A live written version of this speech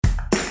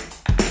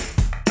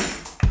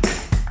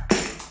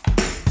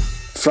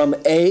From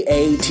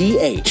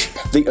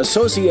AATH, the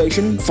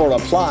Association for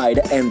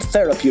Applied and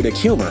Therapeutic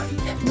Humor,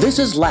 this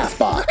is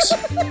Laughbox,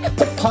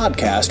 the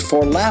podcast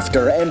for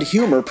laughter and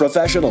humor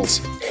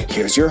professionals.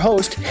 Here's your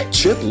host,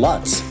 Chip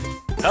Lutz.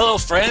 Hello,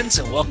 friends,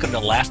 and welcome to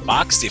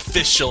Laughbox, the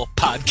official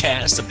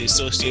podcast of the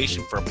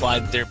Association for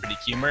Applied and Therapeutic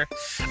Humor.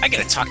 I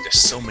get to talk to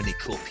so many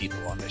cool people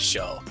on this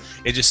show.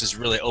 It just has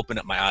really opened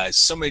up my eyes,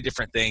 so many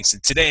different things.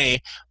 And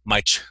today,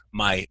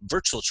 my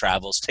virtual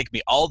travels take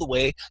me all the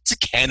way to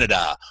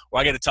Canada,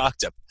 where I get to talk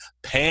to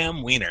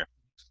Pam Weiner.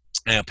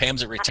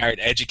 Pam's a retired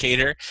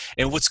educator,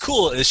 and what's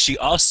cool is she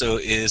also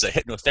is a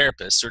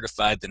hypnotherapist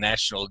certified the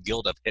National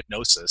Guild of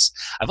Hypnosis.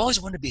 I've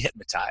always wanted to be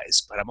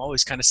hypnotized, but I'm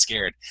always kind of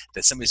scared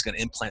that somebody's going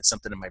to implant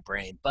something in my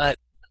brain, but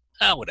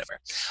whatever.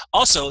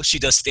 Also, she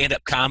does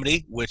stand-up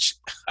comedy, which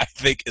I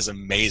think is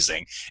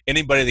amazing.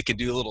 Anybody that can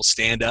do a little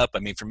stand-up, I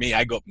mean, for me,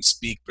 I go up and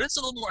speak, but it's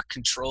a little more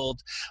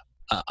controlled.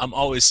 I'm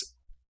always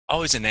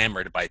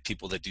enamored by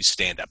people that do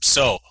stand-up.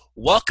 So,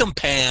 welcome,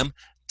 Pam,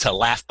 to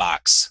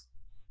Laughbox.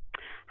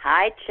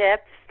 Hi,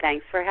 Chip.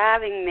 Thanks for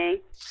having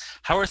me.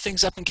 How are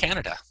things up in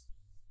Canada?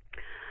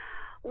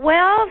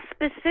 Well,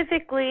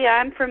 specifically,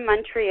 I'm from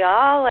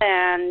Montreal,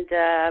 and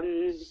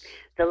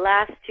the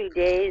last 2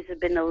 days have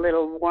been a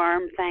little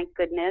warm, thank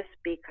goodness,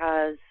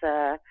 because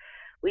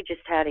we just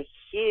had a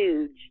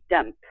huge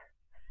dump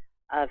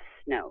of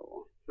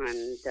snow,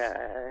 and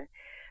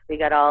we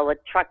got all the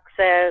trucks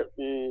out,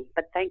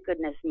 but thank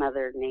goodness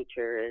Mother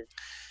Nature is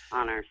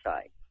on our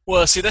side.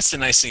 Well, see, that's the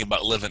nice thing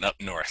about living up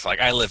north. Like,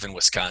 I live in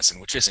Wisconsin,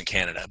 which isn't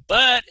Canada,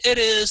 but it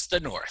is the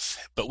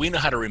north. But we know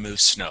how to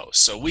remove snow.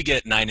 So we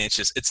get 9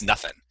 inches. It's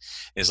nothing.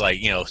 It's like,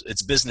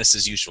 it's business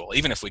as usual.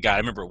 Even if I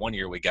remember one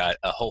year we got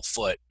a whole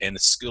foot, and the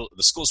schools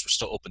were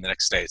still open the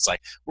next day. It's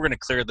like, we're going to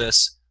clear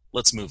this.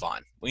 Let's move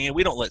on. We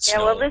don't let snow.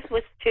 Yeah, well, this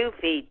was 2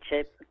 feet,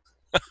 Chip.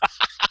 A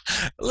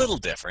little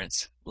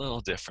difference.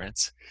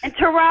 In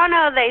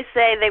Toronto, they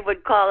say they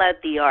would call out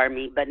the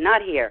army, but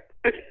not here.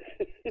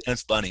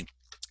 That's funny.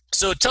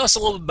 So tell us a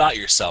little bit about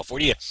yourself.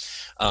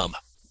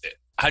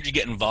 How'd you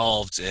get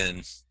involved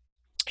in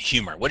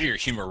humor? What are your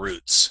humor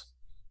roots?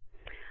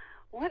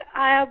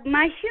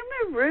 My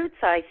humor roots,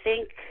 I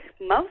think,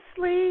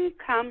 mostly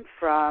come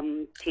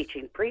from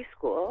teaching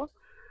preschool,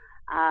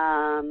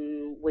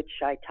 which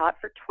I taught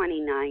for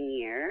 29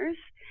 years.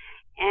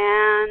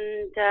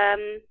 And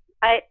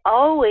I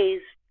always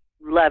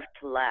loved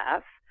to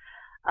laugh.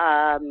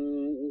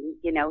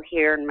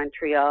 Here in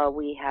Montreal,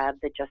 we have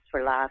the Just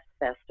for Laughs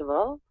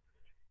Festival.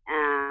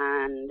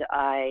 And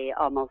I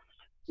almost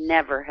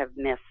never have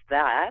missed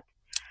that.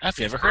 I've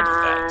never heard of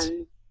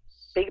that.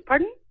 Beg your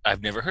pardon?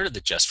 I've never heard of the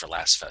Just for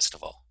Laughs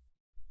Festival.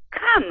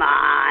 Come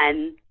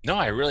on. No,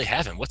 I really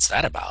haven't. What's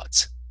that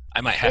about?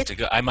 I might have to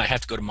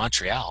go to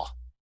Montreal.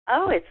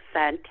 Oh, it's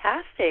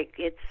fantastic.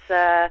 It's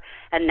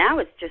and now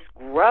it's just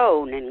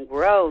grown and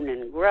grown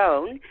and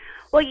grown.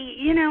 Well,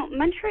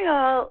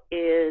 Montreal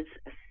is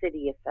a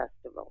city of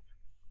festivals.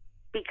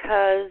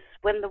 Because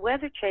when the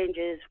weather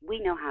changes, we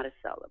know how to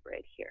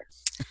celebrate here.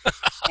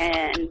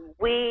 And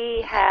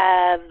we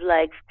have,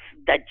 like,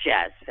 the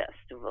Jazz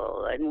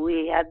Festival, and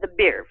we have the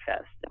Beer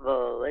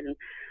Festival, and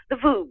the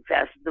Food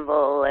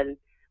Festival, and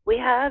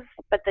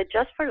but the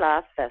Just for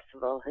Laughs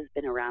Festival has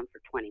been around for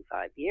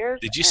 25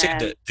 years. Did you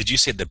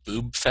say the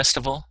Boob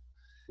Festival?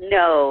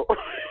 No.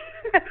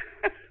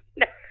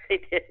 No, I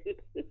didn't.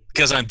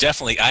 Because I am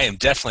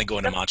definitely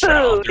going to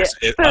Montreal.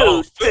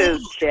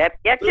 Food, Chip.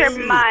 Get your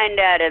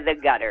mind out of the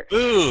gutter.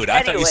 Food.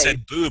 I thought you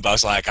said boob. I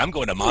was like, I'm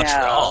going to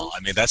Montreal. No.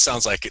 I mean, that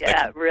sounds like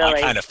really. My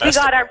kind of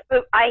festival. We got our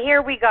food. I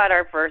hear we got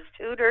our first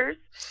Hooters.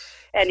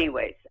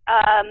 Anyways,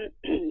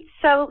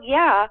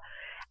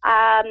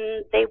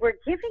 they were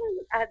giving.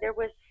 There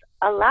was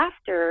a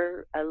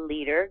laughter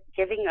leader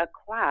giving a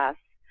class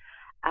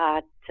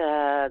at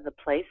the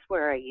place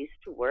where I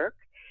used to work.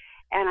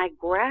 And I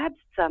grabbed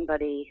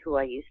somebody who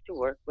I used to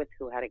work with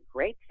who had a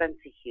great sense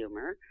of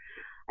humor.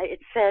 It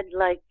said,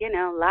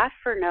 laugh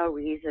for no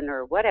reason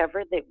or whatever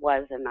it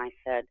was. And I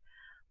said,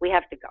 we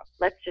have to go.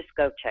 Let's just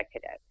go check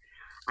it out.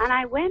 And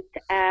I went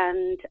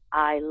and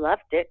I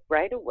loved it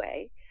right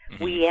away.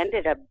 Mm-hmm. We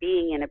ended up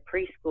being in a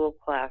preschool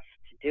class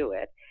to do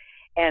it.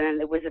 And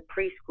there was a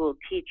preschool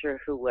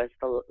teacher who was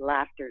the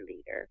laughter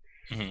leader.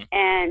 Mm-hmm.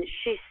 And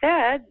she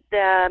said,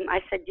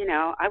 I said,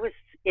 I was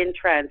in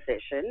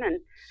transition and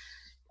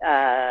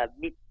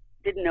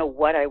didn't know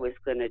what I was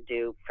going to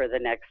do for the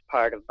next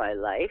part of my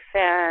life.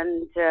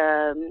 And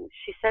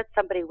she said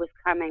somebody was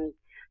coming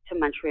to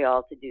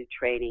Montreal to do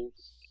training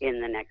in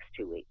the next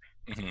 2 weeks.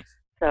 Mm-hmm.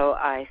 So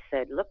I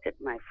looked at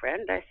my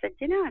friend. I said,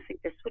 I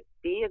think this would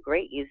be a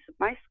great use of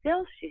my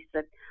skills. She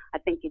said, I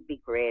think you'd be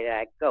great.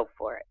 I'd go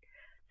for it.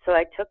 So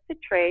I took the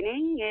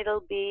training.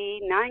 It'll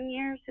be 9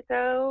 years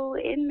ago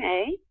in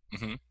May.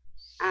 Mm-hmm.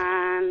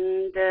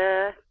 And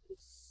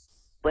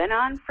went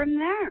on from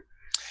there.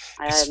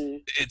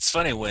 It's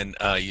funny when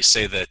you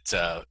say that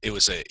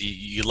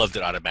you loved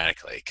it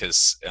automatically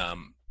because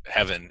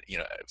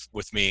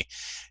with me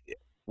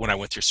when I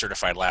went through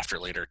certified laughter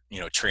leader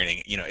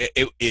training,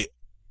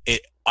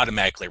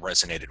 automatically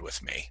resonated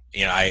with me.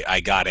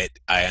 I got it,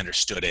 I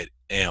understood it,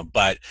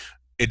 but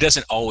it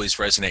doesn't always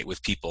resonate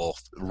with people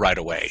right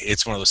away.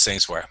 It's one of those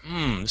things where,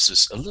 this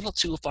is a little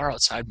too far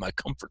outside my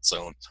comfort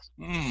zone.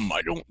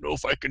 I don't know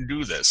if I can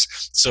do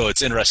this. So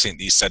it's interesting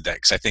that you said that,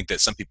 because I think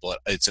that some people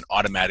it's an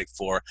automatic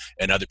for,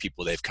 and other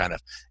people they've kind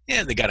of,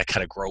 they got to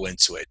kind of grow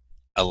into it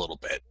a little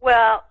bit.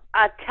 Well,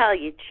 I'll tell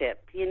you,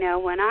 Chip,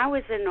 when I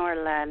was in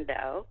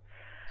Orlando,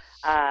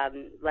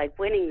 like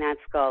winning that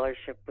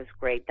scholarship was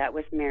great. That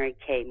was Mary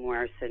Kay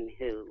Morrison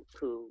who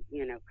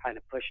kind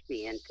of pushed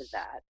me into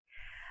that.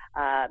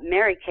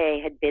 Mary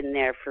Kay had been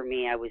there for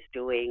me. I was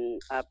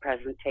doing a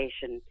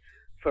presentation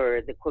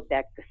for the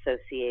Quebec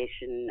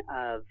Association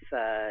of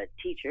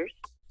Teachers,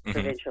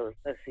 Provincial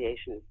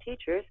Association of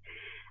Teachers,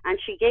 and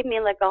she gave me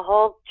like a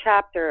whole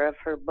chapter of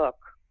her book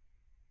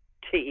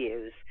to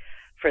use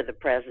for the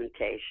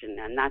presentation,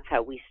 and that's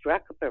how we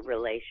struck up a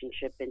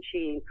relationship, and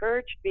she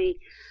encouraged me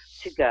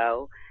to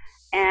go.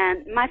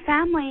 And my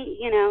family,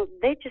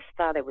 they just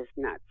thought it was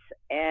nuts.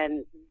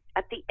 And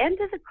at the end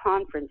of the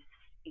conference,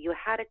 you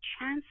had a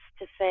chance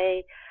to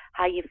say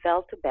how you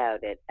felt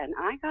about it. And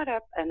I got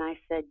up and I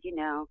said,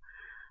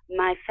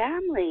 my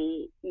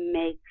family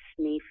makes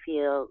me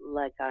feel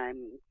like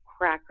I'm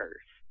crackers.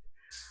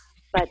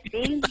 But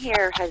being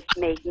here has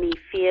made me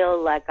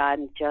feel like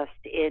I'm just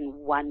in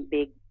one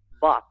big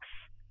box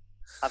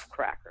of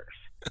crackers.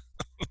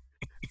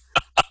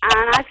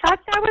 And I thought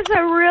that was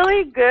a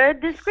really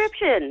good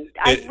description.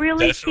 I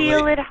really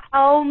feel at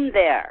home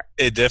there.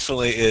 It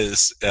definitely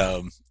is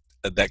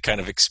that kind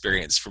of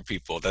experience for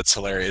people. That's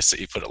hilarious that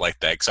you put it like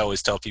that, because I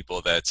always tell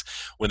people that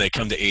when they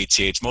come to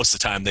ATH, most of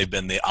the time they've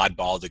been the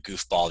oddball, the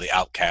goofball, the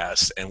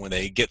outcast, and when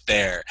they get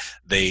there,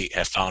 they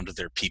have found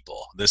their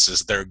people. This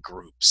is their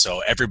group.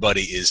 So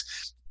everybody is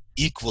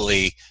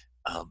equally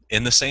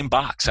in the same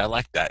box. I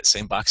like that.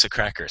 Same box of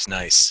crackers.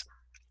 Nice.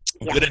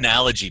 Yeah. Good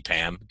analogy,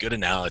 Pam. Good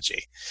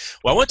analogy.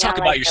 Well, I want to talk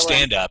about your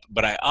stand-up,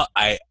 but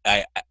I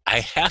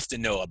have to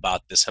know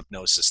about this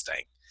hypnosis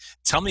thing.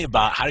 Tell me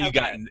about how you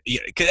got.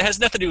 Because it has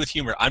nothing to do with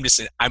humor. I'm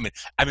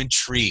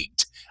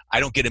intrigued. I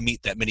don't get to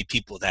meet that many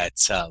people that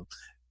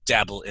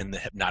dabble in the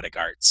hypnotic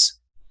arts.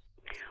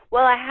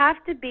 Well, I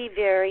have to be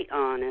very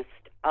honest.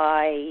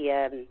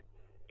 I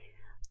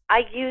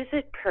use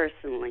it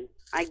personally.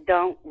 I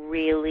don't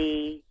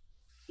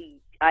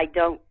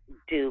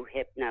do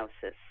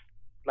hypnosis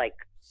like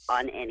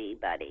on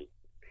anybody.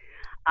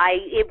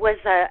 It was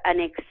an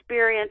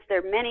experience. There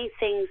are many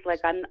things,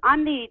 like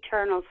I'm the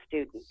eternal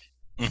student.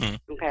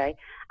 Okay,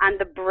 and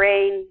the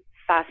brain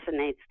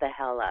fascinates the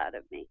hell out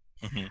of me.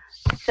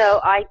 So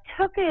I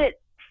took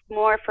it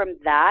more from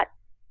that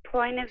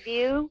point of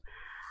view,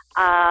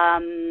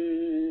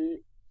 and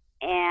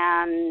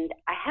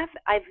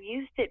I've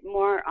used it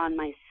more on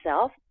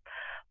myself,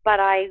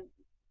 but I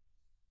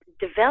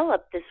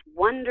developed this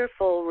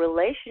wonderful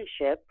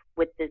relationship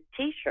with the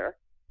teacher,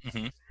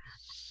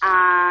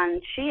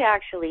 and she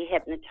actually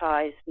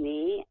hypnotized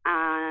me,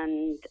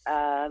 and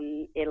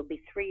it'll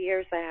be 3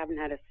 years I haven't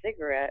had a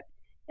cigarette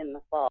in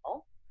the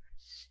fall.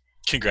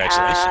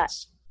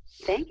 Congratulations.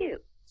 Thank you.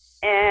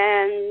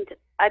 And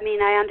I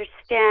mean, I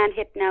understand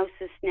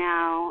hypnosis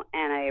now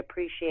and I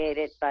appreciate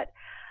it, but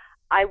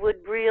I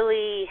would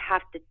really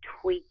have to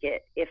tweak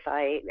it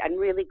and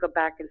really go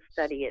back and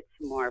study it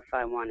some more if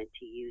I wanted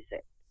to use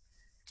it.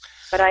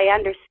 But I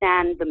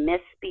understand the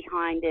myths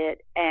behind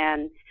it,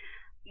 and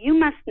you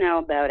must know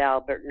about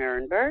Albert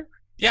Nuremberg.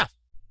 Yeah.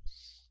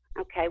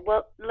 Okay,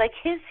 well, like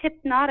his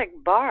hypnotic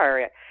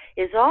bar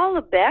is all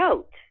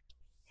about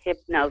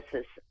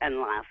hypnosis and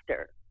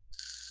laughter.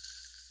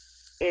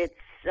 It's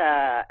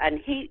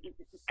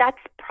that's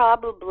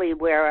probably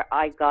where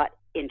I got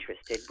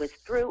interested, was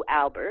through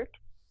Albert,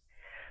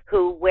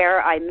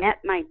 where I met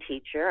my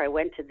teacher. I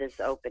went to this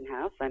open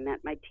house, I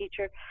met my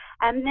teacher,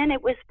 and then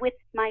it was with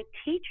my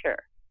teacher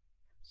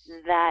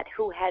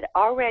who had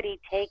already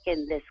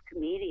taken this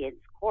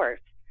comedian's course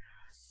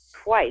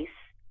twice,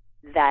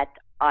 that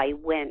I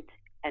went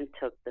and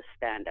took the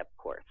stand-up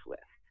course with.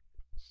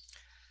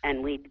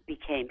 And we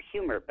became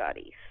humor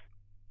buddies,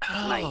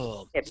 my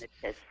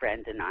hypnotist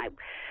friend and I.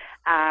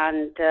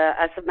 And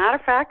as a matter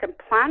of fact, I'm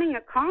planning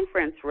a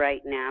conference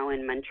right now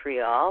in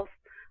Montreal.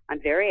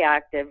 I'm very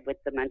active with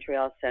the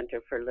Montreal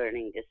Center for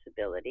Learning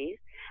Disabilities.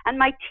 And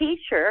my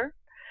teacher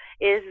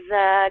is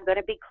going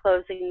to be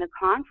closing the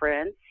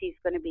conference. He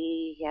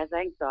has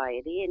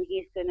anxiety, and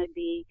he's going to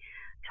be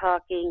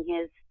talking.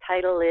 His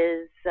title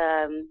is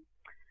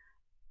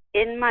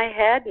In My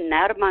Head and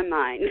Out of My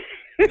Mind.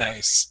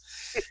 Nice.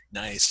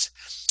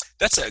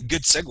 That's a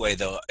good segue,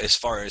 though, as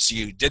far as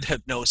you did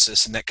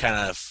hypnosis, and that kind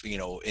of,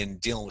 in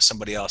dealing with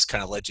somebody else,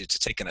 kind of led you to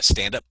taking a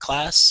stand-up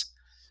class.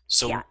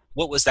 So yeah.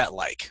 What was that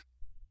like?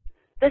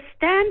 The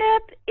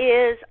stand-up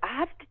is, I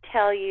have to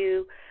tell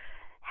you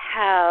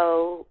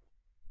how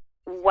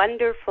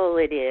wonderful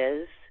it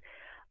is.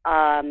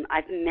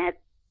 I've met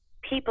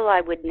people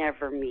I would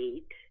never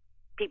meet,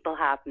 people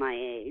half my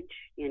age,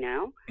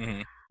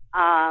 Mm-hmm.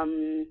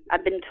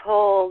 I've been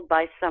told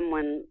by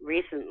someone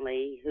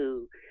recently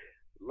who,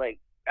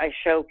 I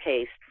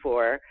showcased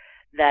for,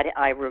 that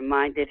I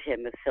reminded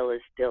him of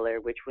Phyllis Diller,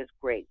 which was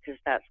great because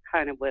that's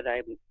kind of what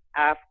I'm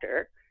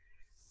after.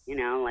 You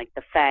know, like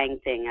the Fang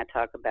thing. I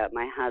talk about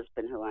my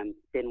husband, who I've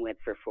been with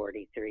for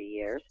 43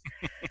 years.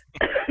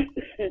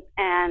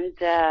 And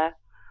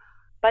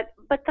but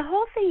the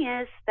whole thing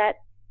is that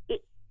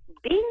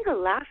being a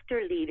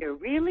laughter leader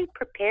really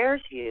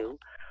prepares you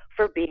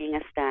for being a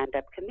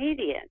stand-up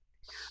comedian,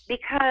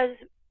 because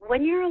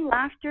when you're a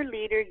laughter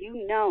leader,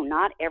 you know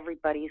not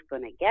everybody's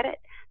going to get it,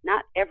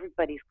 not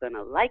everybody's going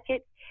to like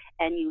it,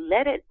 and you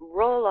let it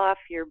roll off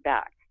your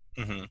back.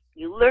 Mm-hmm.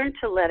 You learn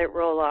to let it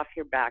roll off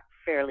your back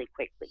fairly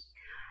quickly.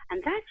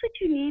 And that's what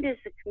you need as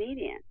a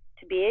comedian,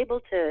 to be able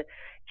to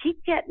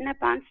keep getting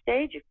up on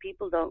stage if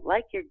people don't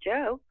like your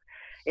joke.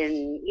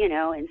 And, you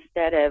know,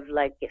 instead of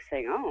like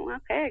saying, oh,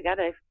 okay, I got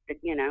to,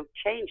 you know,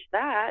 change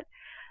that,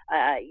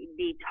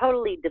 be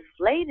totally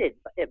deflated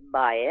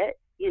by it,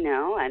 you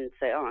know, and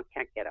say, oh, I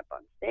can't get up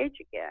on stage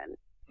again.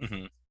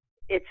 Mm-hmm.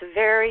 It's a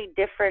very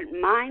different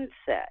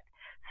mindset.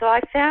 So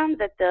I found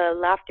that the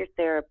laughter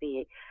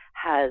therapy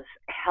has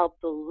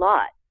helped a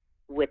lot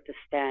with the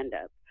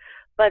stand-up.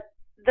 But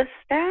the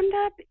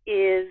stand-up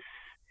is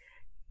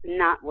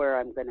not where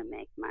I'm going to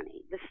make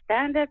money. The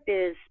stand-up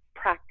is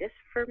practice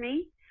for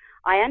me.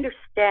 I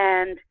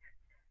understand.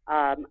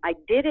 I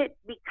did it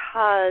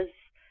because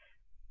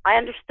I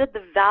understood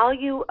the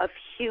value of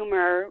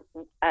humor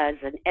as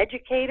an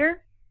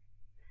educator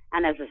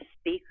and as a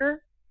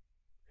speaker.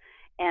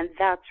 And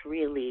that's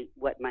really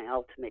what my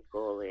ultimate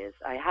goal is.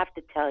 I have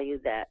to tell you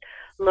that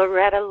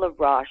Loretta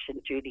LaRoche and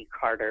Judy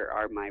Carter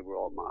are my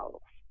role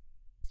models.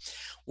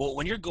 Well,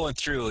 when you're going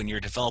through and you're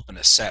developing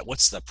a set,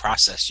 what's the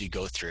process you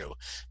go through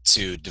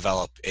to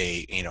develop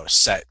a, you know,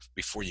 set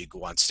before you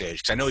go on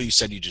stage? Because I know you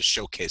said you just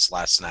showcased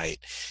last night.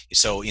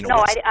 So, you know.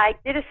 No, I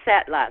did a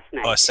set last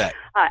night. Oh, a set.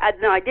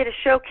 No, I did a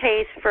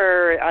showcase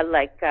for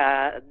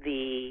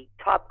the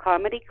Top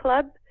Comedy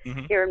Club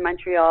here in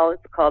Montreal.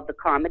 It's called the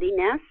Comedy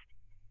Nest.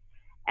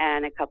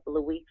 And a couple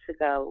of weeks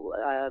ago,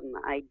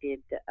 I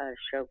did a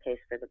showcase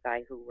for the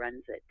guy who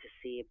runs it to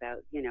see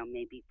about, you know,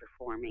 maybe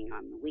performing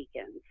on the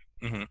weekends.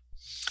 Mm-hmm.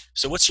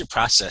 So what's your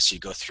process you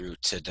go through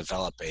to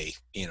develop a,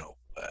 you know,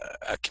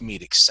 a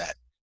comedic set?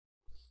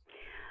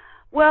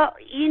 Well,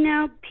 you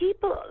know,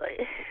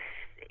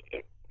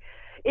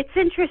 it's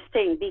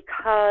interesting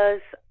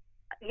because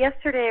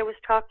yesterday I was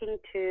talking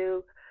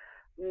to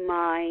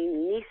my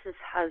niece's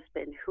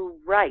husband who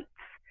writes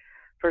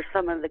for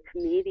some of the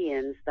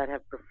comedians that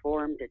have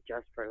performed at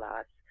Just for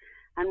Laughs.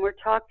 And we're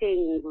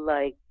talking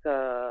like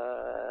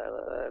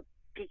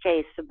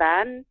P.K.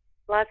 Saban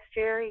last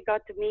year he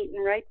got to meet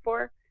and write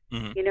for.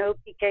 Mm-hmm. You know who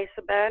P.K.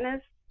 Saban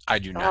is? I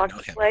do not know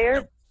him.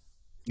 Player?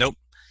 Nope.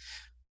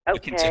 Okay.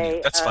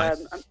 Continue. That's fine.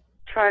 I'm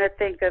trying to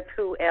think of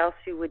who else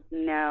you would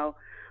know.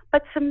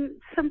 But some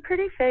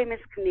pretty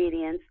famous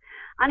comedians.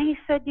 And he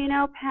said, you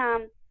know,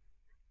 Pam,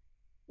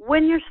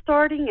 when you're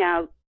starting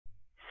out,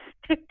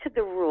 stick to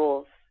the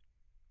rules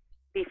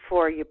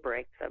before you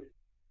break them.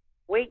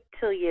 Wait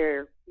till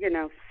you're, you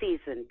know,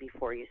 seasoned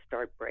before you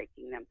start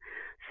breaking them.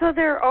 So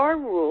there are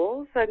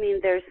rules. I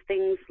mean, there's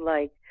things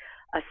like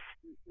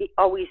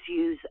always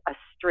use a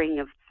string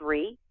of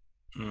 3.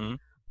 Mm-hmm.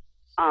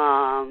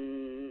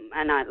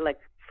 And I, like,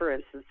 for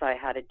instance, I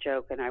had a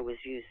joke and I was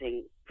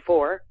using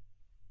 4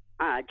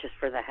 just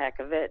for the heck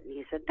of it. And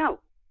he said, no,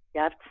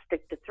 you have to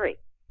stick to 3.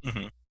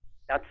 Mm-hmm.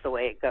 That's the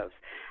way it goes.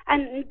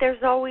 And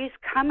there's always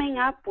coming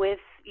up with,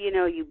 you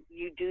know, you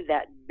do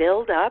that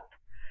build up.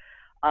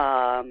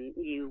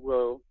 You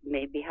will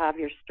maybe have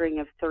your string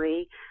of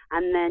 3,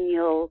 and then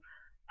you'll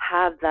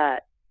have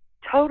that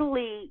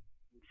totally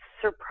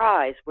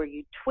surprise where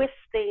you twist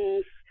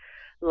things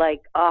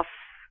like off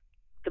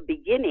the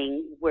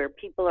beginning where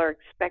people are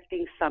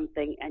expecting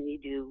something and you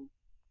do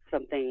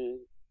something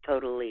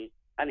totally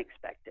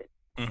unexpected.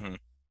 Mm-hmm.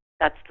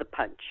 That's the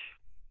punch.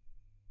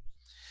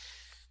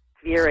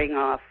 Veering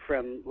off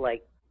from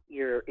like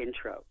your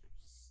intro,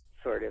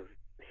 sort of.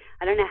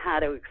 I don't know how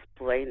to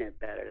explain it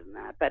better than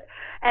that, but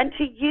and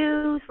to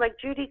use, like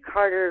Judy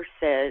Carter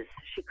says,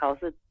 she calls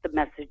it the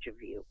message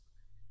of you.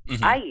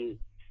 Mm-hmm.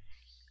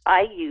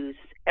 I use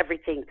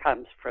everything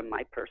comes from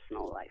my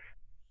personal life.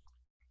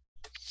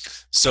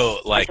 So,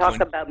 like, I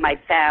talk about my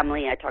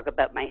family, I talk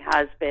about my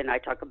husband, I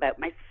talk about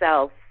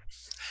myself.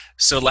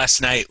 So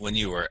last night when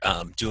you were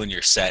doing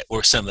your set,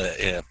 or some of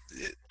the,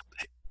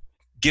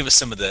 give us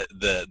some of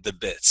the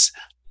bits.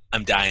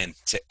 I'm dying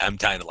to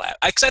laugh,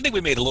 because I think we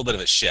made a little bit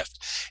of a shift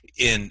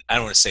in, I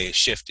don't want to say a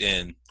shift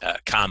in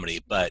comedy,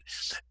 but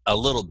a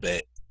little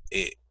bit.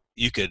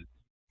 You could,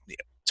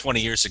 20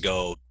 years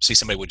ago, see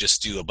somebody would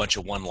just do a bunch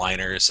of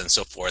one-liners and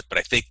so forth, but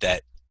I think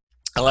that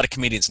a lot of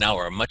comedians now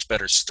are much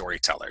better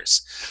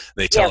storytellers.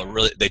 They tell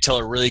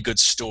a really good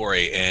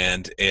story,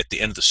 and at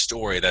the end of the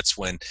story, that's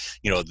when,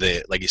 you know,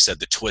 like you said,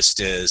 the twist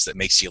is that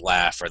makes you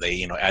laugh, or they,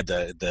 you know, add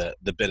the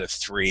bit of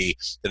 3.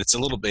 That it's a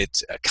little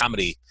bit,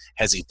 comedy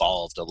has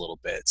evolved a little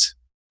bit.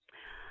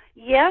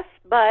 Yes,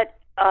 but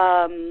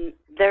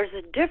there's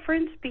a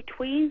difference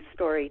between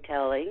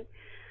storytelling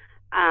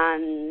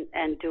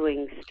and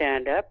doing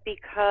stand-up,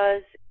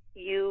 because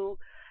you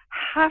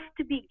have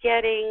to be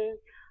getting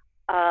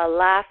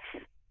laughs,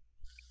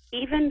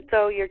 even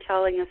though you're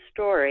telling a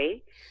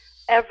story,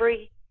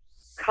 every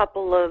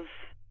couple of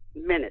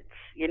minutes.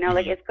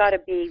 Like it's got to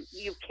be.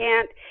 You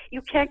can't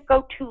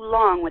go too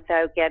long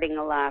without getting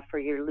a laugh, or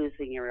you're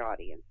losing your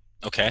audience.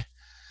 Okay.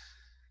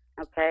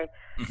 Okay.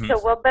 Mm-hmm.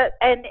 So but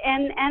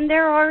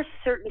there are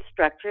certain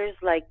structures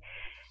like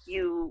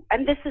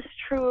and this is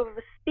true of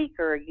a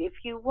speaker. If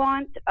you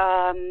want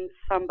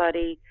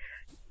somebody,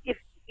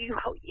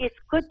 it's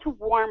good to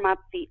warm up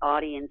the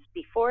audience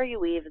before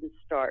you even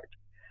start.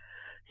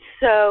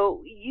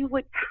 So you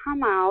would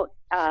come out,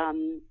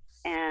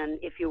 and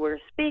if you were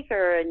a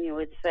speaker, and you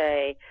would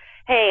say,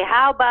 hey,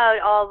 how about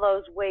all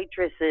those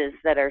waitresses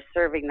that are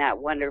serving that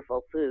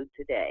wonderful food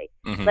today?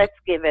 Mm-hmm. Let's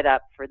give it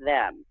up for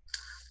them.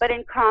 But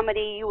in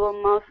comedy, you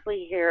will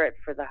mostly hear it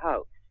for the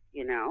host,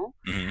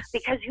 mm-hmm.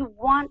 because you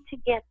want to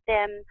get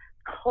them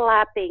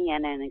clapping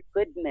and in a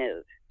good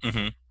mood.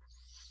 Mm-hmm.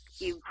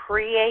 You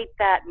create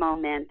that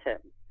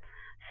momentum.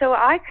 So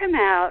I come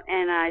out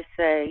and I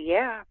say,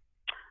 yeah,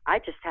 I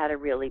just had a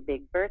really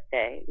big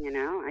birthday,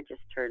 I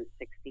just turned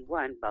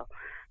 61. Well,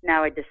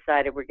 now I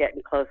decided we're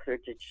getting closer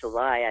to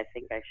July. I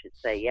think I should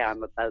say, yeah,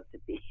 I'm about to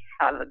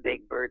have a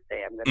big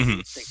birthday. I'm going to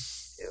be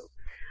 62.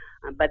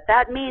 But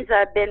that means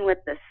I've been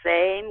with the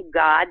same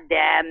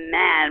goddamn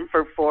man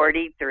for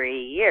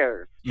 43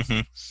 years.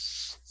 Mm-hmm.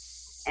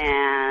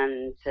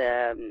 And,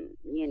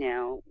 you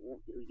know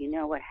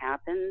what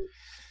happens?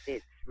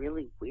 It's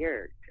really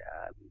weird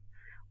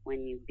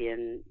when you've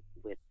been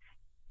with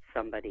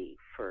somebody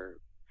for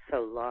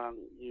so long.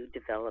 You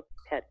develop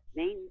pet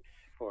names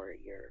for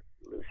your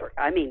loser.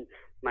 I mean,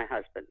 my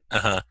husband.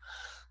 Uh-huh.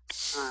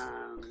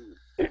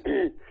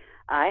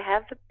 I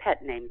have a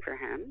pet name for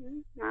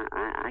him.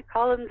 I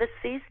call him the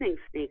seasoning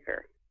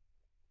sneaker.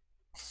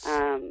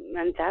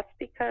 And that's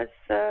because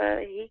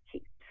he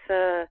keeps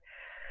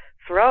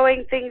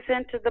throwing things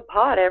into the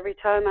pot every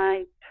time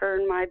I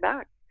turn my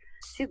back.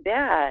 Too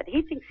bad.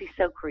 He thinks he's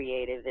so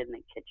creative in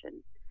the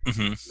kitchen.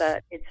 Mm-hmm.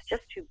 But it's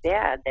just too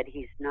bad that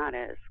he's not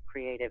as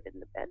creative in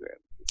the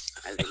bedroom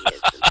as he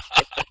is in the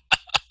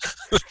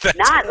kitchen.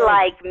 Not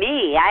like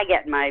me. I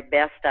get my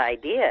best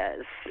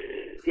ideas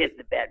in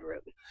the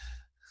bedroom.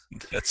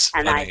 That's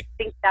and funny. I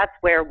think that's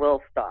where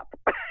we'll stop.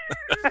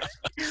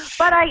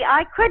 But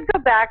I could go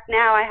back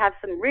now. I have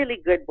some really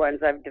good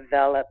ones I've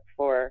developed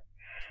for.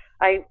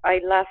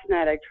 Last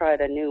night I tried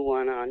a new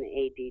one on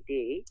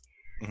ADD.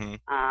 Mm-hmm.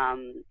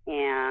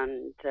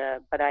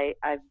 But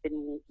I've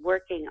been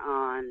working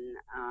on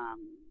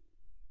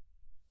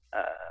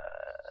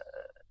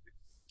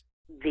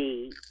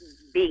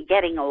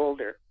getting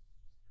older,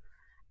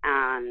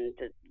 and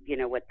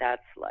what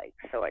that's like.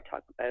 So I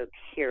talk about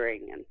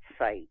hearing and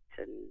sight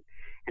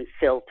and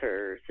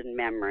filters and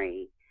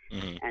memory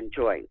mm-hmm. and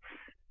joints,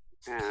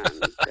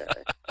 and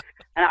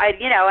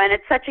and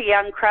it's such a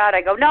young crowd.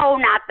 I go, no,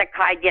 not the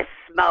kind you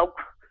smoke.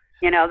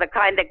 The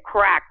kind that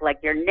crack like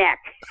your neck.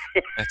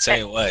 I tell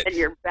you what. And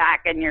your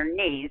back and your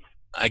knees.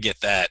 I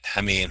get that.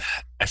 I mean,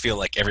 I feel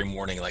like every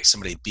morning, like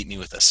somebody beat me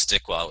with a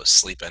stick while I was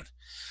sleeping.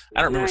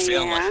 I don't remember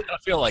feeling like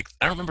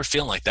I don't remember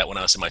feeling like that when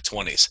I was in my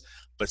 20s.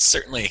 But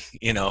certainly,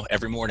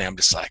 every morning I'm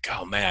just like,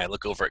 oh man, I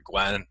look over at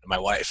Gwen, my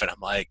wife, and I'm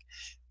like,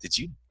 did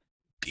you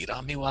beat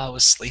on me while I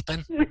was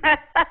sleeping?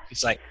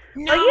 She's like,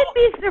 no. Well, you'd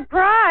be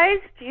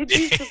surprised.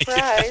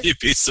 You'd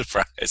be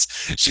surprised.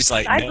 She's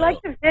like, I'd no.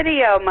 like to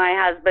video my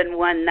husband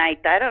one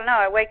night. I don't know.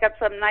 I wake up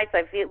some nights,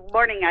 I feel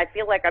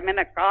like I'm in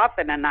a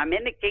coffin and I'm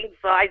in a king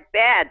size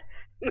bed.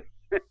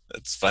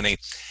 That's funny.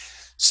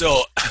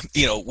 So,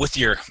 with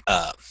your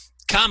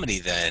comedy,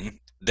 then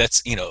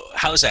that's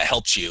how has that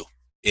helped you?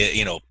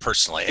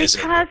 Personally,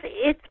 because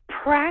it's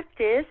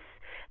practice.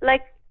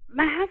 Like,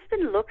 my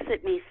husband looks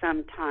at me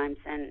sometimes,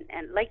 and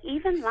like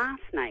even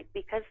last night,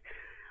 because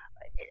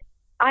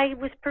I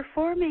was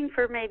performing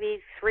for maybe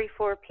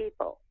 3-4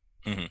 people.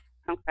 Mm-hmm.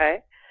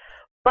 Okay,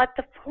 but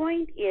the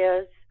point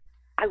is,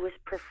 I was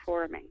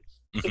performing.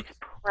 Mm-hmm. It's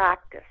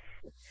practice,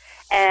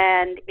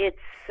 and it's.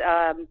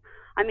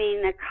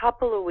 A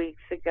couple of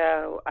weeks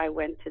ago, I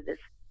went to this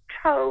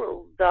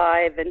total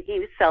dive, and he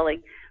was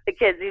selling the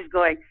kids. He's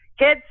going,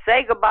 kids,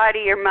 say goodbye to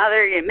your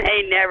mother. You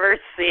may never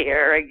see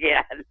her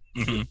again.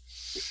 Mm-hmm.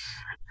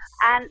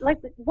 And like,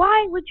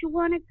 why would you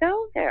want to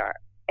go there?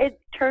 It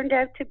turned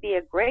out to be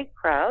a great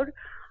crowd,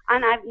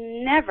 and I've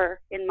never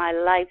in my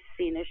life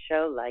seen a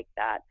show like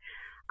that.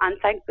 And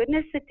thank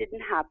goodness it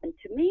didn't happen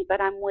to me,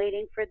 but I'm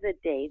waiting for the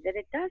day that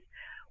it does,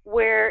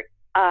 where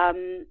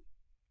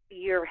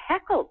you're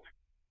heckled.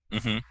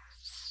 Mm-hmm.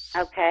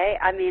 Okay?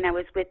 I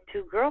was with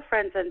 2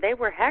 girlfriends, and they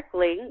were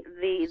heckling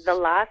the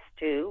last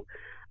 2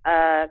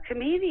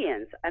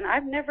 comedians, and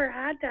I've never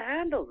had to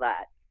handle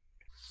that.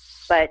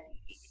 But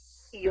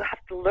you have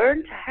to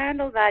learn to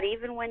handle that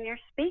even when you're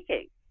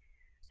speaking.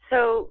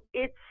 So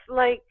it's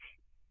like,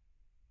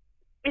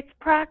 it's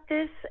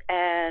practice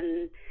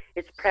and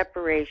it's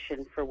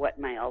preparation for what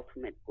my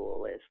ultimate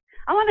goal is.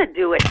 I want to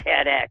do a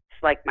TEDx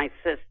like my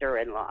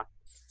sister-in-law.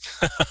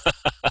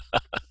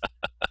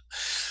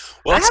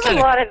 Well,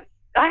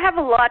 I have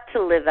a lot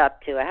to live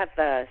up to. I have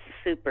a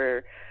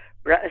super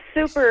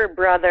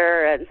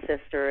brother and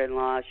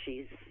sister-in-law.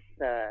 She's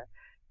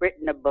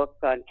written a book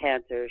on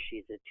cancer.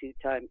 She's a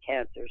 2-time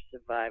cancer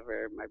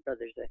survivor. My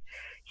brother's a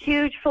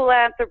huge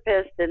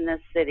philanthropist in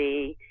this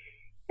city.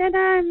 And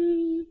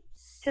I'm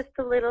just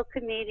a little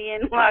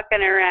comedian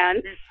walking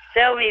around.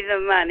 Show me the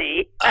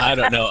money. I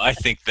don't know. I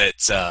think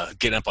that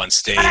getting up on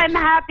stage. But I'm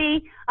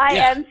happy. I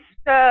am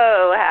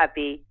so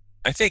happy.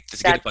 I think to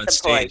get up on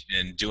stage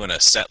and doing a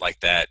set like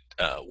that,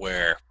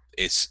 where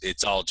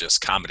it's all just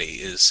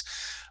comedy, is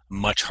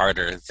much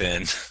harder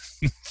than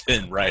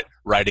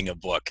writing a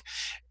book.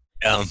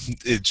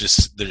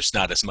 There's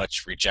not as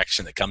much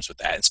rejection that comes with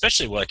that,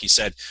 especially like you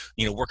said,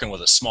 working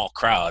with a small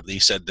crowd. You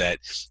said that,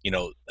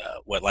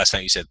 last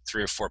time you said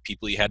 3 or 4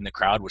 people you had in the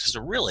crowd, which is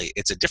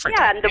it's a different.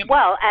 Yeah,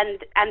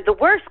 and the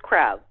worst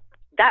crowd,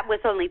 that was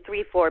only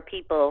 3-4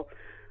 people.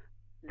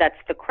 That's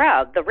the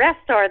crowd. The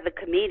rest are the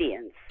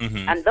comedians,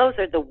 and those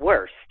are the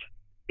worst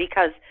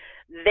because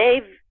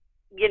they're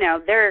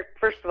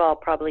first of all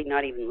probably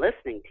not even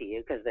listening to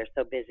you because they're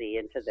so busy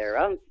into their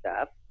own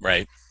stuff,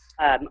 right?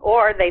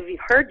 Or they've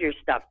heard your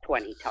stuff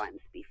 20 times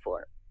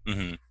before.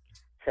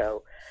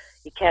 So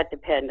you can't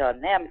depend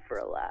on them for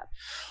a laugh.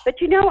 But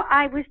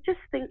I was just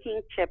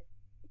thinking, Chip,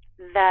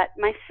 that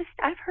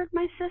I've heard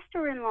my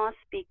sister-in-law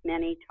speak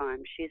many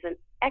times. She's an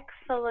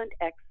excellent,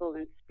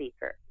 excellent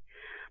speaker.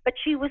 But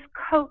she was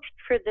coached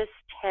for this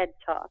TED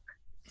Talk.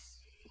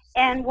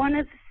 And one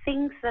of the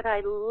things that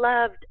I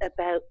loved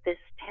about this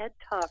TED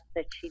Talk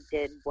that she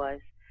did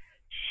was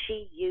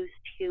she used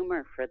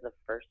humor for the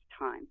first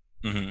time.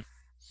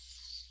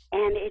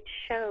 And it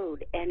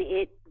showed, and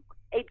it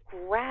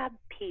grabbed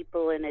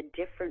people in a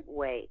different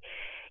way.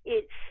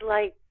 It's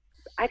like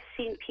I've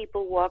seen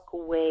people walk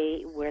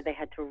away where they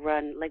had to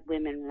run, like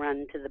women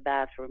run to the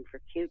bathroom for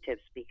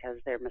Q-tips because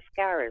their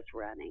mascara is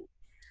running.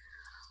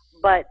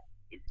 But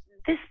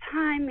this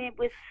time it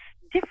was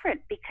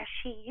different because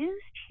she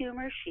used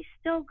humor. She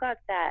still got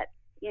that,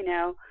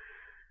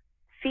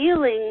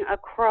 feeling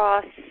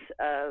across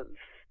of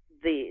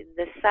the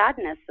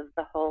sadness of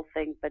the whole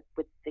thing, but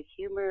with the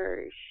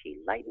humor, she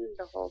lightened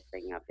the whole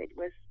thing up. It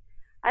was,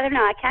 I don't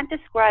know, I can't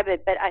describe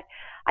it, but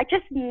I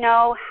just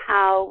know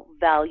how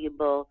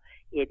valuable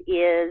it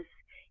is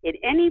in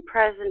any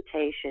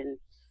presentation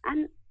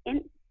and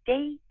in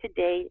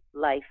day-to-day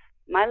life.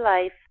 My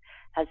life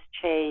has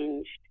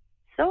changed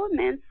so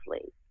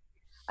immensely.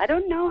 I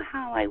don't know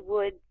how I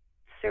would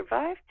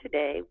survive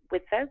today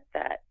without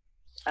that,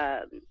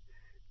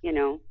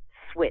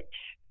 switch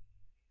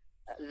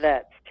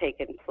that's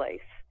taken place.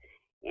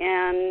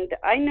 And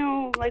I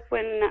know, like,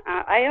 when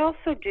I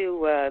also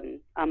do a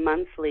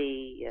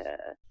monthly,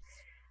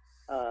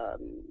 I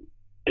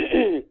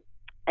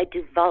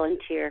do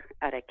volunteer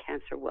at a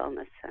cancer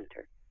wellness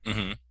center.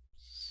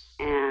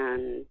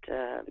 And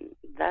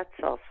that's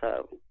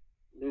also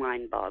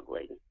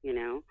mind-boggling,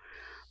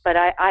 But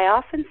I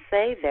often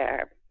say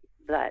there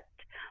that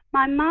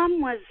my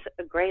mom was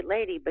a great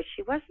lady, but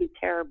she wasn't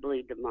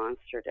terribly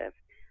demonstrative.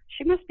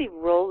 She must be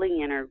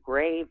rolling in her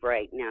grave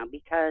right now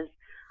because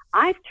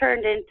I've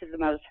turned into the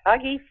most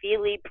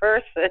huggy-feely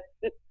person,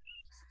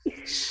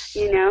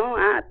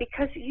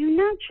 because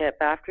Chip,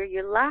 after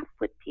you laugh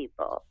with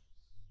people,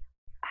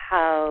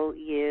 how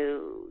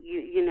you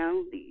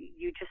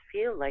just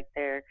feel like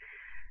they're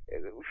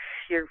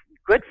your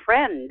good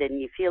friend and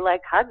you feel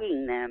like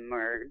hugging them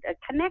or a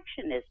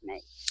connection is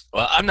made.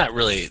 Well, I'm not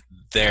really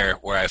there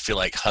where I feel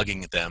like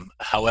hugging them.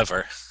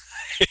 However,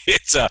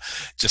 it's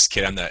just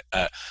kidding. I'm not.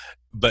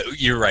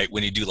 But you're right.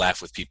 When you do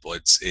laugh with people,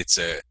 it's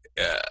a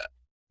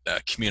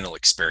communal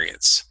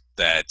experience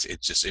that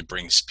it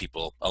brings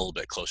people a little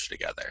bit closer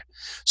together.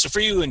 So for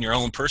you in your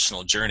own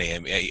personal journey, I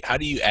mean, how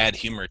do you add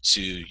humor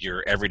to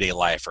your everyday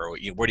life, or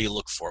where do you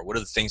look for? What are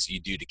the things that you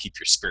do to keep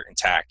your spirit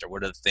intact, or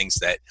what are the things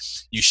that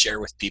you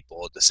share with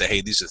people to say, hey,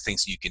 these are the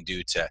things that you can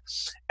do to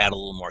add a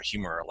little more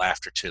humor or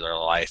laughter to their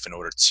life in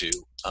order to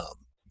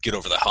get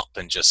over the hump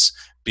and just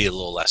be a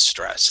little less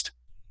stressed?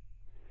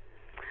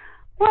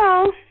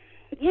 Well,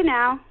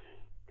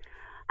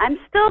 I'm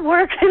still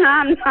working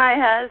on my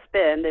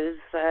husband who's,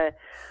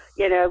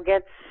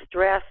 gets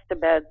stressed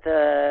about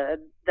that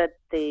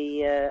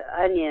the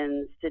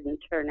onions didn't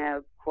turn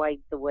out quite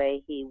the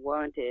way he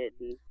wanted.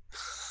 And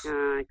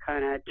I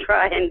kind of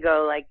try and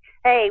go like,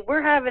 hey,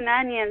 we're having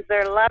onions. There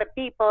are a lot of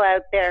people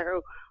out there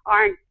who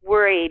aren't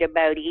worried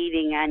about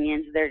eating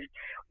onions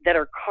that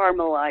are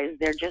caramelized.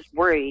 They're just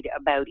worried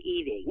about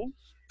eating.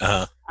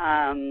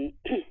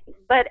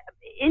 But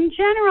in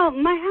general,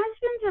 my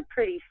husband's a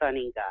pretty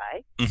funny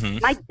guy. Mm-hmm.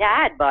 My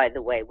dad, by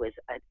the way, was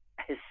a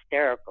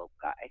hysterical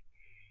guy.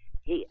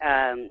 He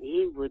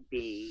would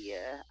be,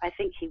 I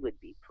think he would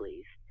be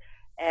pleased.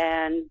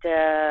 And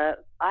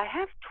I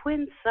have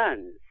twin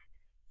sons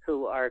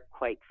who are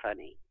quite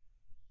funny.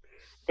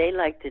 They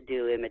like to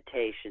do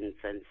imitations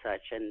and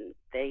such, and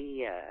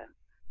they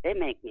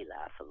make me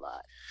laugh a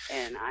lot,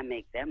 and I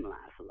make them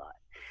laugh a lot.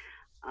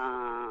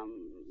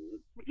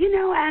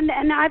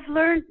 And I've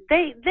learned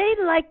they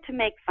like to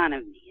make fun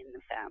of me in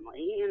the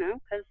family,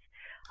 because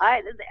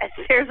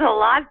There's a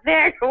lot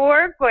there to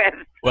work with.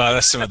 Well,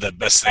 that's some of the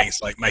best things.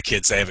 Like my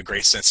kids, they have a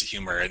great sense of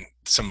humor, and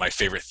some of my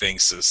favorite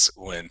things is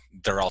when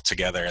they're all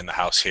together in the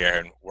house here,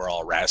 and we're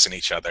all razzing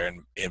each other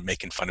and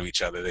making fun of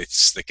each other. They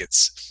just think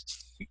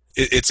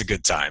it's a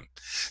good time.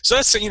 So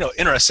that's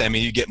interesting. I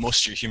mean, you get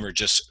most of your humor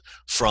just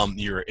from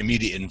your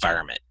immediate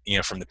environment,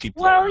 from the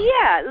people. Well, around.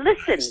 yeah.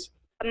 Listen,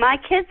 my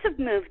kids have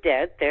moved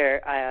out.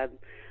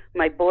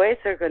 My boys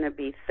are going to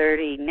be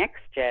 30 next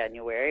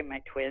January,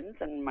 my twins,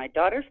 and my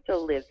daughter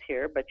still lives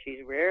here, but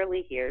she's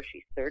rarely here.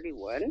 She's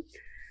 31.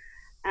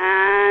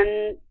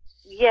 And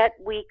yet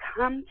we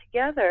come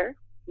together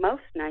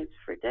most nights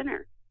for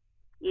dinner,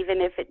 even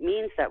if it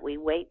means that we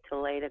wait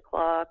till 8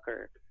 o'clock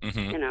or,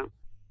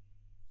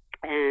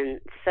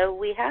 And so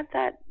we have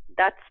that.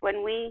 That's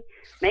when we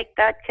make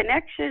that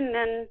connection,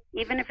 and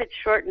even if it's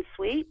short and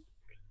sweet,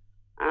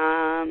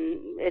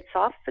 it's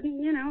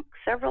often,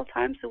 several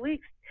times a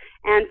week.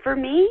 And for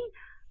me,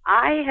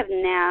 I have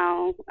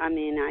now,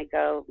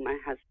 my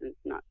husband's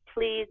not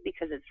pleased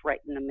because it's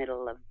right in the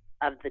middle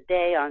of the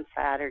day on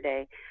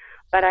Saturday,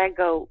 but I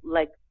go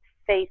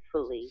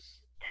faithfully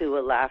to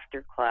a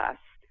laughter class.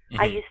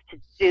 I used to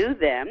do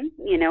them,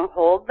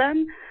 hold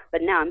them,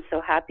 but now I'm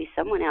so happy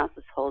someone else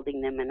is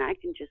holding them and I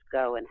can just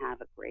go and have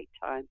a great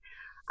time.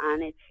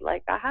 And it's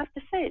I have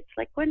to say, it's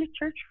like going to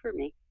church for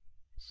me.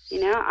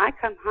 I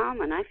come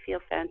home and I feel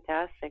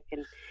fantastic,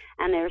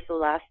 and there's a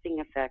lasting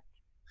effect.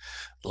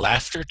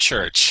 Laughter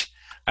church.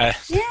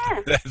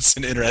 Yeah. That's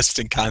an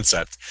interesting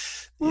concept.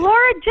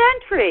 Laura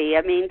Gentry,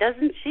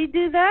 doesn't she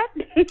do that?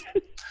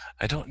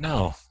 I don't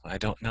know.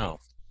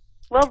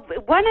 Well,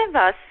 one of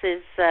us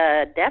is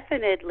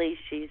definitely,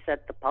 she's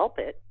at the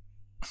pulpit.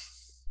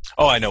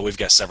 Oh, I know. We've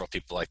got several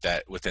people like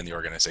that within the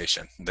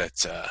organization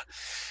that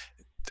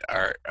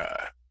are,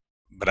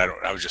 but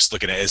I was just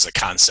looking at it as a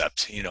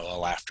concept, a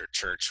laughter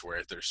church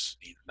where there's,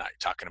 not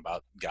talking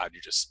about God,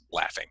 you're just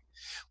laughing,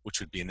 which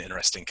would be an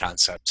interesting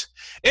concept.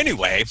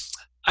 Anyway,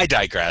 I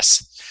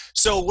digress.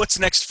 So what's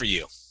next for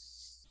you?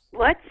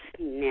 What's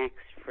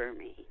next for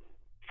me?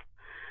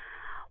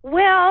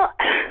 Well,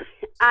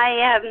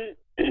 I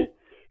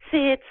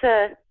see,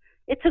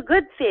 it's a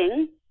good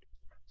thing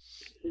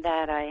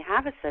that I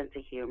have a sense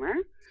of humor,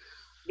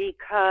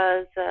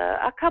 because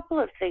a couple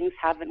of things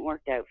haven't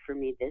worked out for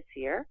me this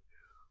year.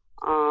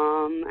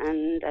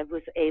 And I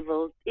was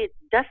able, it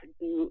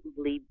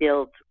definitely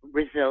builds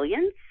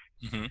resilience.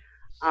 Mm-hmm.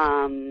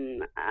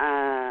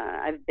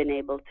 I've been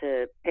able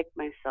to pick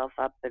myself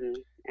up and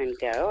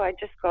go. I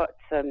just got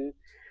some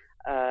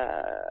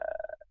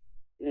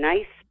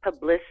nice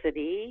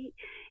publicity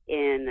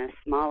in a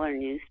smaller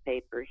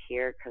newspaper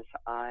here, because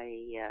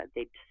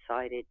they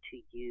decided to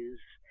use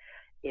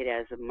it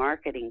as a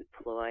marketing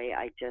ploy.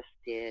 I just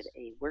did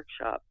a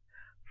workshop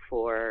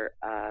for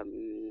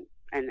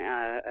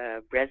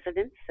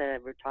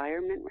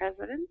retirement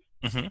residence.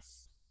 Mm-hmm.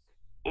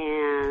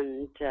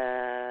 And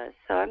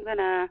so I'm going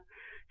to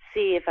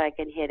see if I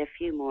can hit a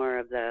few more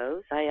of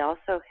those. I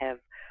also have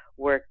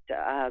worked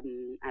at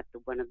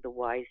one of the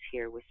Ys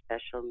here with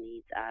special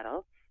needs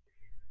adults.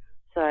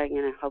 So I'm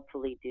going to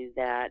hopefully do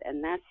that.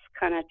 And that's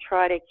kind of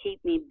try to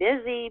keep me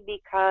busy,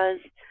 because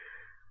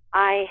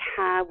I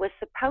was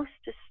supposed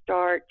to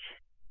start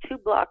 2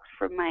 blocks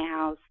from my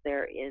house.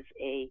 There is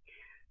a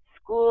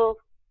school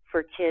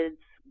for kids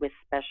with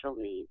special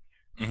needs.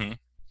 Mm-hmm.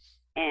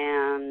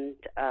 And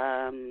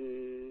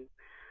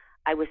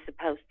I was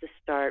supposed to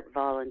start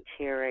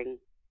volunteering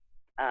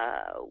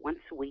once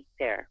a week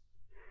there,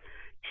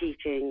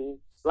 teaching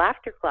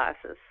laughter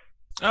classes.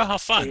 Oh, how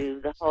fun.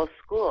 To the whole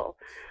school.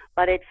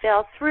 But it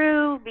fell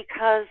through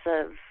because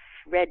of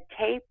red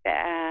tape,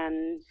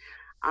 and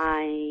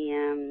I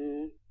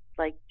am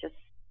just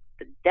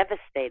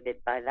devastated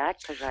by that,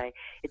 because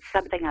it's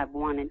something I've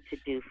wanted to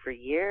do for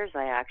years.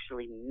 I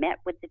actually met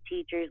with the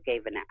teachers,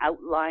 gave an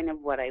outline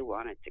of what I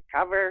wanted to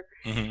cover.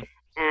 Mm-hmm.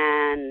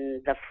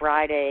 And the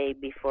Friday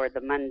before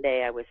the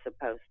Monday I was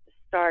supposed to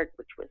start,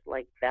 which was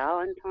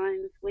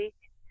Valentine's week,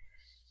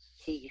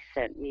 he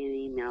sent me an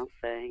email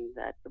saying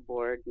that the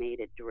board made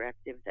a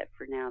directive that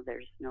for now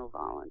there's no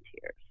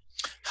volunteers.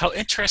 How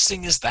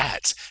interesting is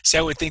that? See,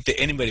 I would think that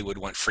anybody would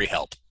want free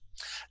help.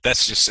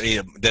 That's just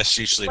that's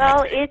usually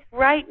it's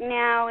right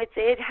now.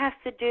 It has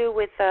to do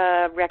with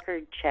a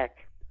record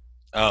check.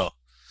 Oh.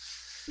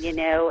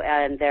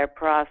 And their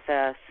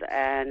process,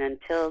 and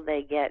until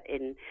they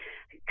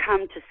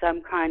come to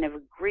some kind of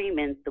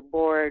agreement, the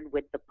board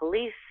with the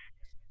police,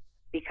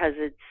 because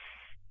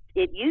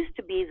it used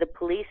to be the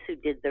police who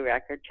did the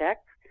record check,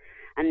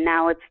 and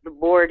now it's the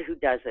board who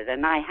does it.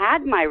 And I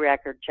had my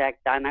record check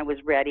done. I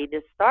was ready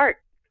to start.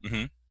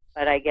 Mm-hmm.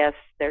 But I guess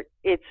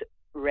it's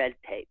red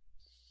tape.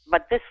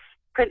 But this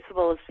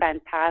principal is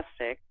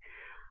fantastic,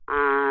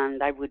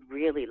 and I would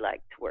really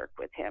like to work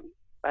with him.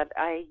 But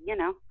I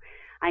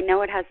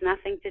know it has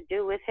nothing to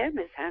do with him.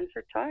 His hands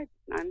are tied.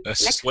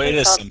 That's just the way it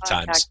is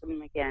sometimes. Contact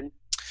him again.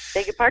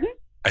 Beg your pardon?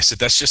 I said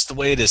that's just the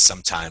way it is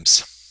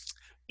sometimes.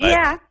 But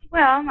yeah,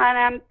 well, and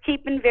I'm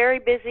keeping very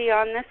busy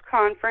on this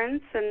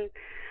conference, and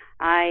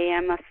I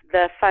am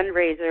the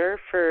fundraiser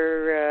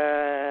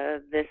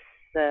for this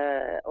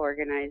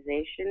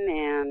organization,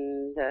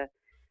 and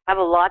have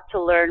a lot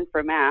to learn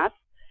from Ask.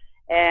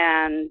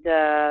 And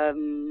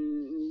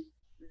the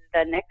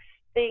next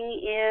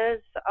thing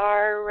is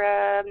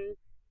our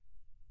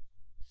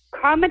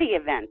comedy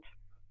event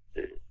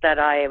that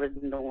I was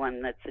the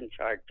one that's in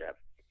charge of.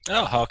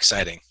 Oh, how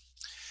exciting.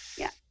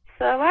 Yeah.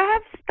 So I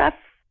have stuff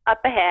up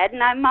ahead,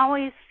 and I'm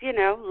always,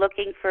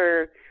 looking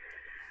for,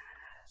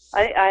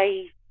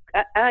 I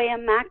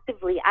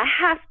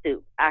have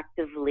to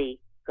actively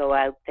go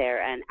out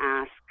there and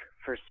ask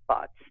for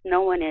spots.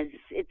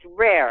 It's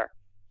rare.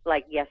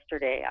 Like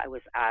yesterday, I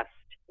was asked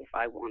if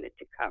I wanted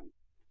to come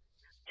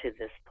to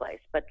this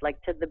place. But like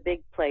to the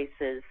big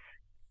places,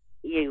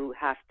 you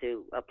have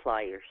to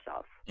apply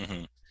yourself.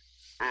 Mm-hmm.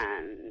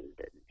 And,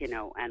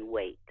 and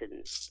wait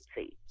and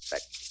see.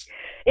 But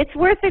it's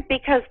worth it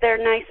because they're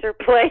nicer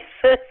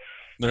places.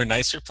 They're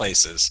nicer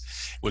places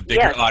with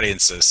bigger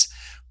audiences.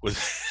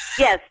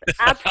 Yes,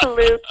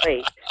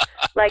 absolutely.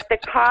 Like the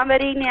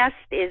Comedy Nest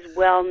is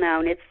well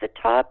known. It's the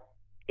top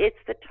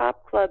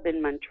club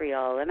in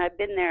Montreal, and I've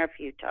been there a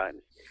few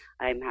times,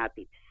 I'm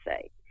happy to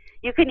say.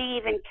 You can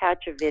even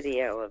catch a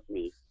video of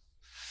me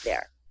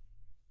there.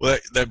 Well,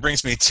 that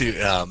brings me to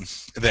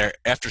there.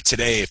 After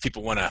today, if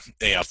people want to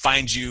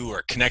find you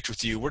or connect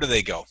with you, where do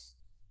they go?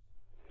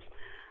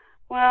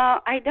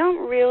 Well, I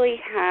don't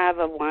really have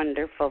a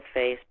wonderful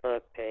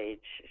Facebook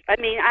page. I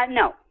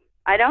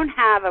don't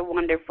have a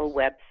wonderful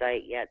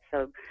website yet.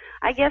 So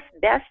I guess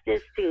best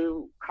is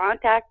to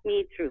contact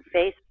me through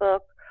Facebook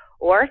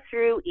or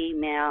through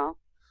email.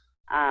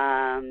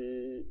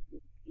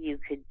 You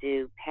could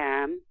do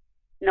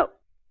Pamela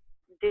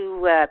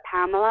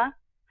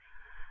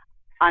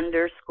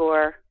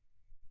 _Wiener,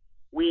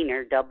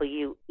 WENER,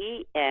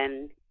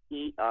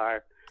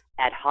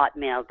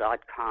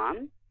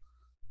 @hotmail.com.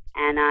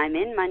 And I'm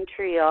in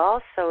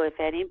Montreal, so if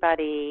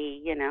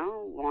anybody,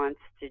 wants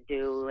to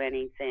do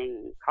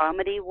anything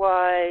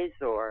comedy-wise,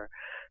 or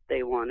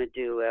they want to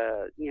do,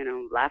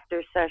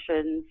 laughter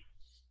sessions,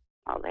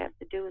 all they have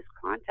to do is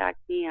contact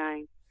me.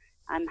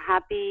 I'm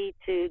happy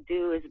to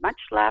do as much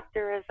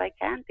laughter as I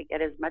can to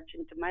get as much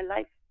into my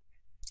life.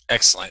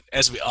 Excellent,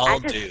 as we all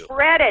do.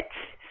 Spread it.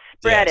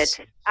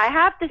 I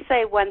have to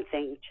say one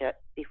thing,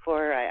 Chip,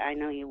 before I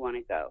know you want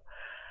to go,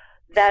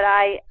 that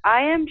I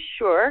am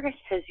sure,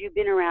 because you've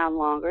been around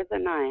longer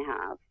than I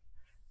have,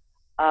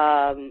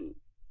 I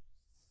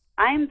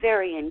am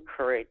very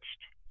encouraged.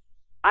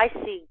 I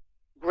see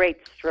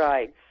great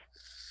strides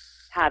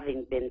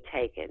having been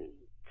taken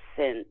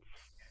since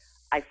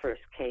I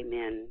first came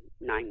in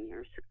 9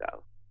 years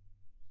ago.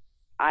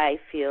 I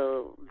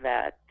feel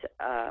that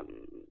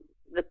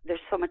there's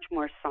so much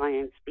more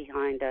science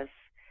behind us,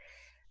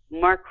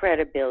 more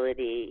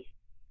credibility,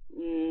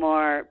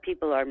 more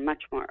people are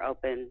much more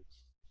open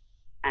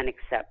and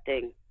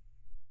accepting.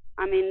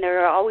 I mean,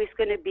 there are always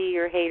going to be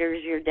your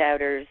haters, your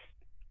doubters.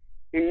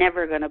 You're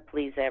never going to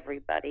please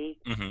everybody.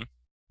 Mm-hmm.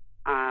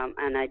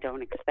 And I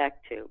don't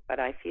expect to. But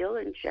I feel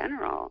in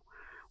general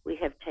we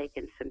have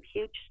taken some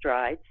huge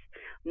strides,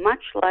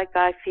 much like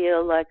I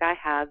feel like I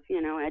have,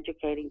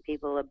 educating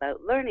people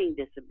about learning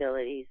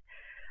disabilities.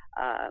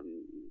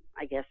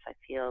 I guess I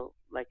feel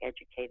like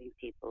educating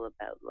people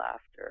about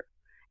laughter.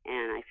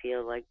 And I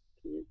feel like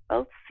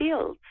both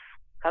fields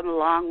come a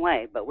long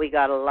way, but we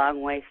got a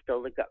long way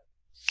still to go.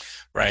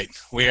 Right.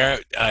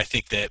 I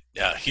think that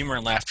humor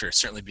and laughter has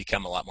certainly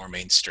become a lot more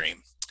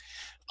mainstream.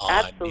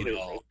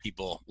 Absolutely.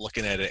 People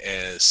looking at it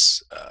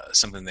as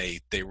something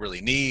they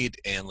really need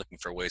and looking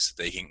for ways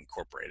that they can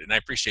incorporate it. And I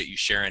appreciate you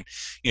sharing,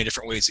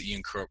 different ways that you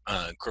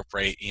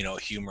incorporate,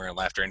 humor and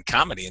laughter and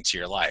comedy into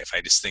your life.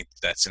 I just think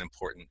that's an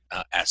important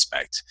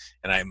aspect.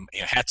 And I'm,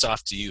 hats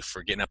off to you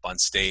for getting up on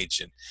stage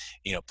and,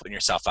 putting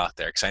yourself out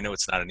there, because I know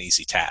it's not an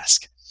easy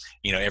task.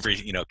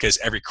 Because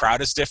every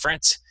crowd is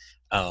different.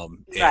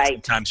 Right.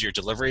 Sometimes your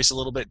delivery is a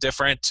little bit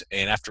different,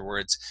 and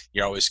afterwards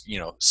you're always,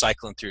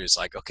 cycling through. It's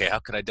like, okay, how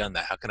could I have done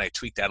that? How can I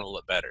tweak that a little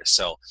bit better?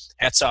 So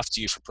hats off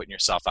to you for putting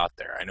yourself out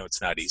there. I know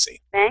it's not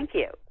easy. Thank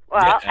you.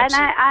 Well,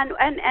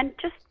 and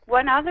just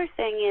one other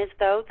thing is,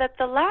 though, that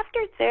the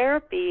laughter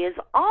therapy is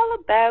all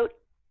about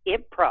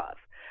improv,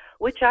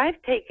 which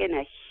I've taken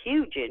a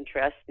huge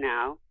interest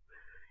now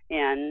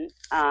in,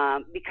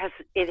 because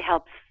it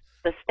helps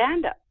the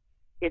stand-up.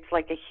 It's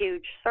like a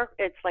huge circle.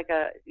 It's like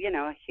a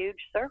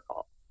huge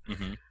circle.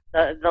 Mm-hmm.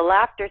 The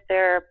laughter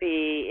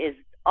therapy is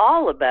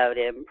all about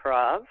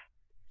improv,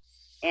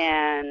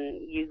 and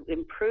you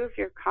improve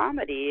your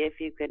comedy if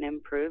you can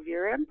improve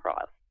your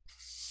improv.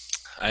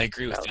 I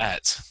agree with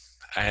that.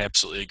 I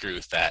absolutely agree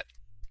with that.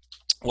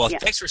 Well,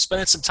 Thanks for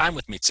spending some time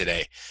with me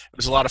today. It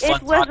was a lot of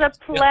fun. It was a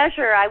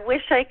pleasure. I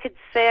wish I could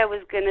say I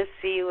was going to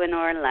see you in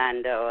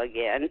Orlando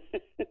again.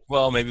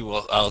 Well, maybe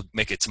I'll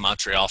make it to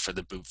Montreal for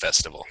the Boob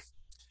Festival.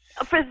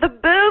 For the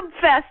Boob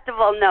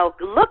Festival, no.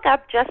 Look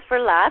up Just for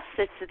Laughs.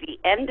 It's at the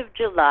end of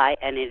July,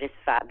 and it is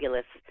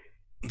fabulous.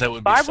 That would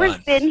be Barbara's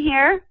fun. been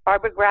here.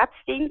 Barbara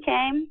Grapstein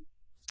came.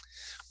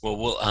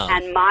 Well,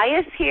 and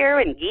Maya's here,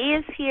 and Guy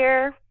is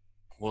here.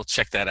 We'll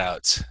check that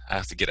out. I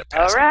have to get it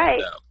past. All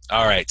right.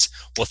 All right.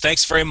 Well,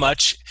 thanks very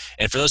much.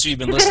 And for those of you who've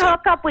been You listening, can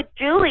hook up with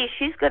Julie.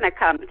 She's going to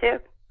come too.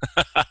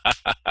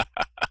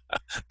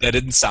 That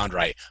didn't sound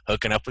right.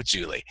 Hooking up with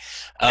Julie.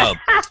 Well,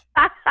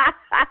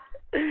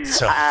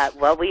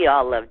 we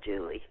all love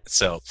Julie.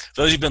 So,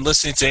 for those who've been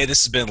listening today,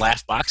 this has been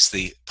LaughBox,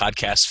 the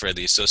podcast for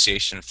the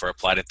Association for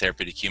Applied and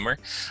Therapeutic Humor.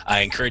 I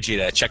encourage you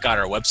to check out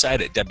our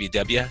website at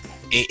www.aath.org.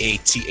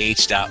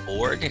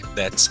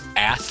 That's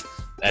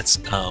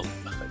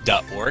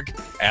 .org,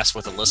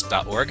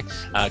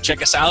 askwithalisp.org.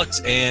 Check us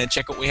out and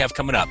check what we have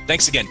coming up.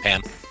 Thanks again,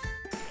 Pam.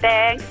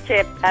 Thanks,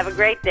 Chip. Have a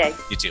great day.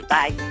 You too.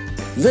 Bye.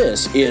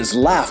 This is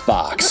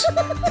LaughBox,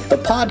 the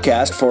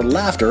podcast for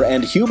laughter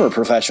and humor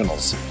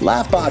professionals.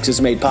 LaughBox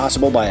is made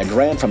possible by a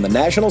grant from the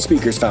National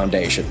Speakers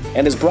Foundation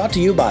and is brought to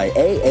you by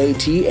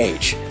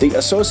AATH, the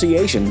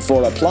Association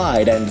for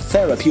Applied and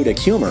Therapeutic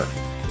Humor.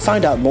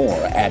 Find out more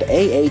at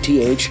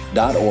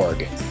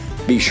aath.org.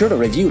 Be sure to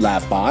review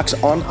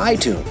LaughBox on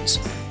iTunes.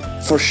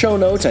 For show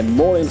notes and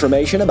more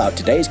information about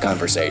today's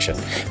conversation,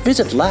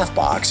 visit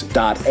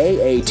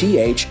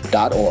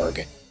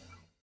laughbox.aath.org.